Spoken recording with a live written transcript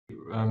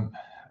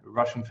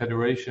Russian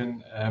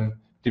Federation.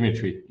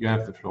 Dmitry, you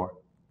have the floor.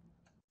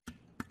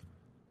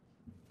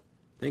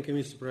 Thank you,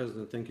 Mr.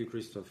 President. Thank you,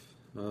 Christoph.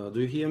 Do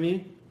you hear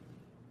me?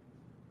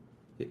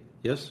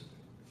 Yes?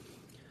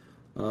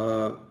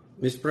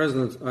 Mr.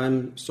 President,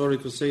 I'm sorry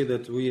to say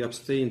that we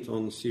abstained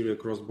on Syria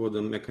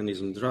cross-border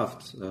mechanism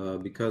draft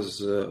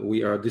because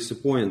we are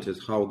disappointed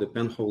how the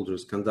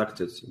penholders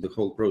conducted the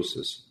whole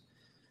process.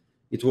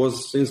 It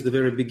was, since the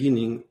very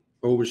beginning,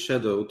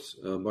 overshadowed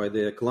by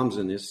their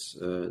clumsiness,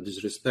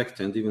 disrespect,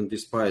 and even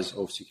despise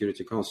of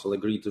Security Council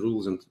agreed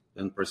rules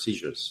and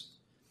procedures.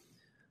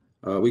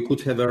 We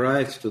could have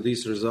arrived to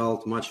this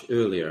result much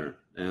earlier,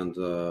 and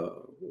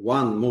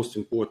one most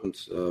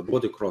important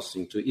border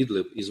crossing to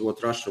Idlib is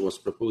what Russia was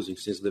proposing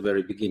since the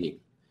very beginning.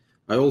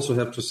 I also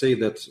have to say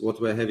that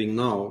what we're having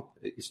now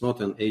is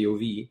not an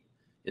AOV,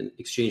 an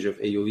exchange of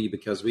AOV,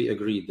 because we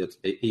agreed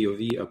that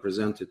AOV are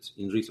presented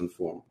in written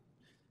form.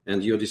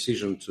 And your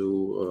decision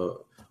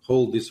to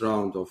hold this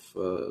round of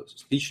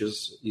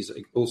speeches is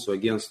also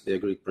against the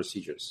agreed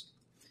procedures.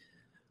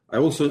 I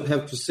also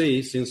have to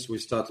say, since we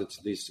started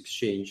this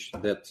exchange,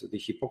 that the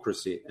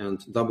hypocrisy and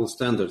double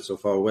standards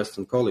of our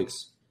Western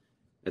colleagues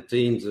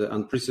attained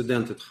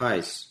unprecedented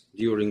heights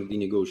during the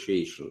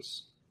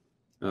negotiations.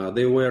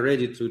 They were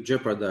ready to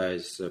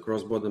jeopardize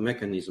cross-border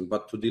mechanism,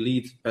 but to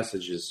delete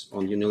passages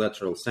on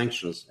unilateral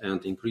sanctions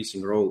and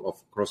increasing role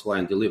of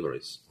cross-line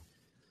deliveries.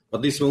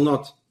 But this will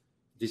not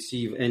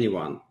deceive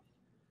anyone.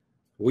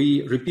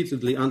 We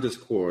repeatedly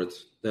underscored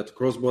that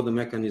cross-border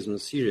mechanism in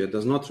Syria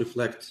does not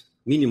reflect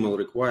minimal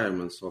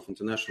requirements of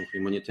international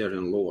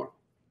humanitarian law.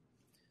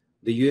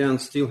 The UN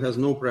still has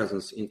no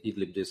presence in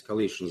Idlib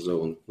de-escalation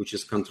zone, which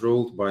is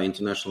controlled by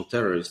international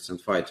terrorists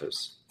and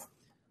fighters.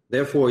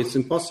 Therefore, it's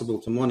impossible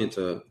to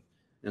monitor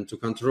and to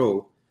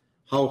control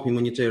how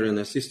humanitarian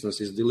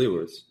assistance is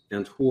delivered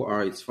and who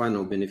are its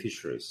final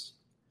beneficiaries.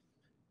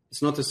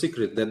 It's not a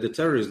secret that the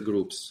terrorist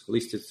groups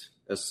listed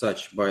as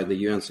such by the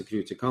UN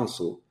Security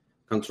Council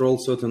control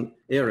certain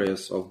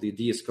areas of the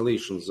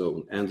de-escalation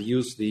zone and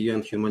use the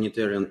UN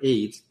humanitarian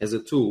aid as a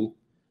tool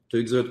to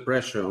exert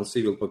pressure on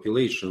civil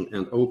population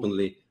and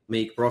openly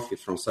make profit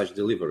from such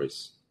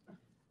deliveries.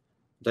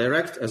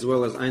 Direct as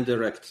well as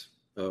indirect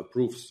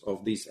proofs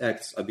of these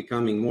acts are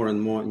becoming more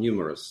and more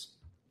numerous.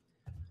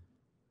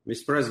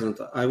 Mr. President,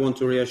 I want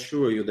to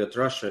reassure you that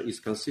Russia is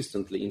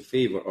consistently in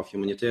favor of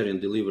humanitarian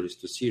deliveries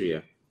to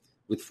Syria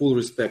with full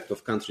respect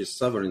of country's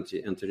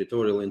sovereignty and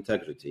territorial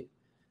integrity,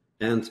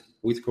 and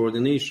with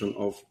coordination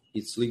of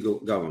its legal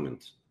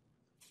government.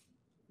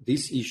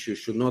 This issue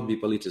should not be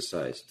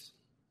politicized.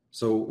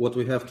 So what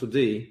we have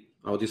today,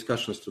 our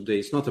discussions today,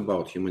 is not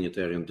about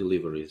humanitarian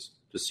deliveries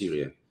to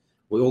Syria.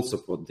 We all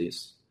support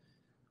this.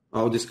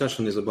 Our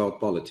discussion is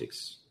about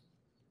politics,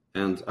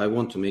 and I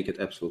want to make it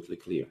absolutely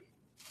clear.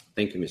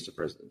 Thank you, Mr.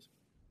 President.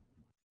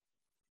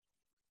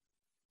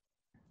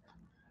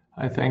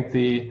 I thank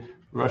the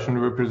Russian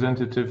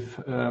representative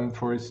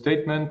for his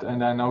statement,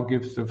 and I now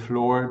give the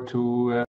floor to